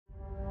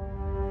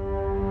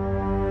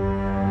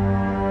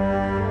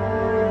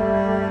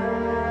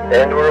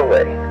And we're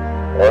away.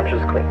 Launch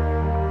is clean.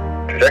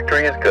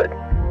 Trajectory is good.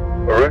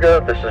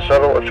 Aruga, this is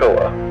Shuttle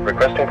Ochoa,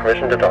 requesting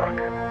permission to dock.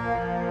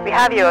 We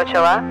have you,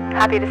 Ochoa.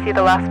 Happy to see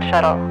the last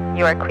shuttle.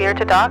 You are clear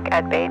to dock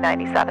at Bay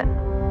 97.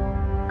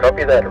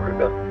 Copy that,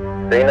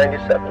 Aruga. Bay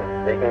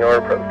 97, making our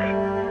approach.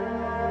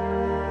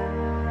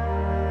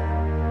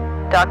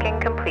 Docking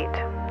complete.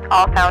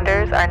 All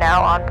founders are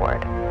now on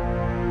board.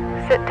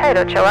 Sit tight,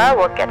 Ochoa.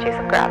 We'll get you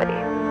some gravity.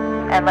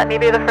 And let me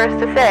be the first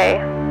to say,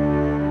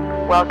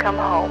 welcome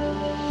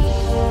home.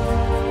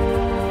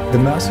 The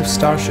massive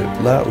starship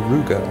La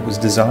Oruga was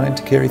designed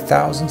to carry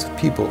thousands of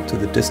people to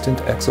the distant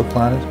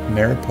exoplanet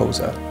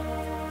Mariposa,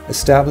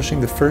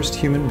 establishing the first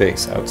human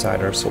base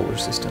outside our solar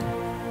system.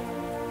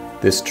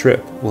 This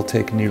trip will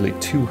take nearly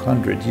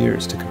 200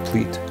 years to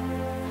complete,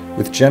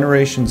 with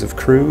generations of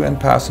crew and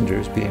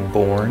passengers being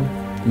born,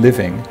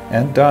 living,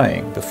 and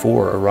dying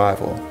before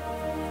arrival.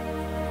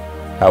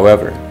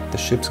 However, the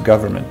ship's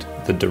government,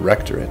 the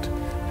Directorate,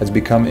 has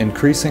become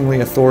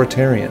increasingly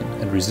authoritarian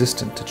and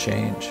resistant to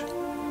change,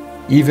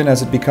 even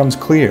as it becomes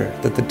clear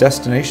that the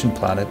destination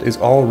planet is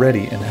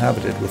already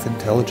inhabited with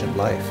intelligent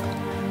life.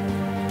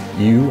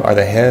 You are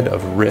the head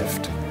of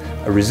Rift,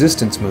 a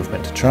resistance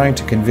movement trying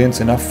to convince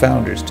enough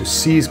founders to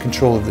seize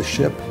control of the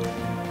ship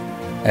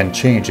and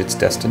change its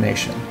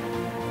destination.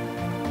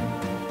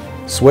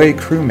 Sway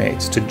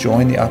crewmates to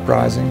join the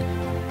uprising,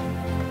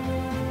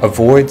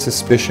 avoid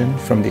suspicion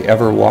from the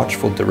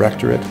ever-watchful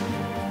Directorate,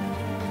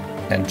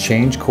 and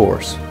change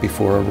course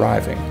before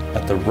arriving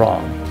at the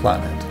wrong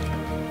planet.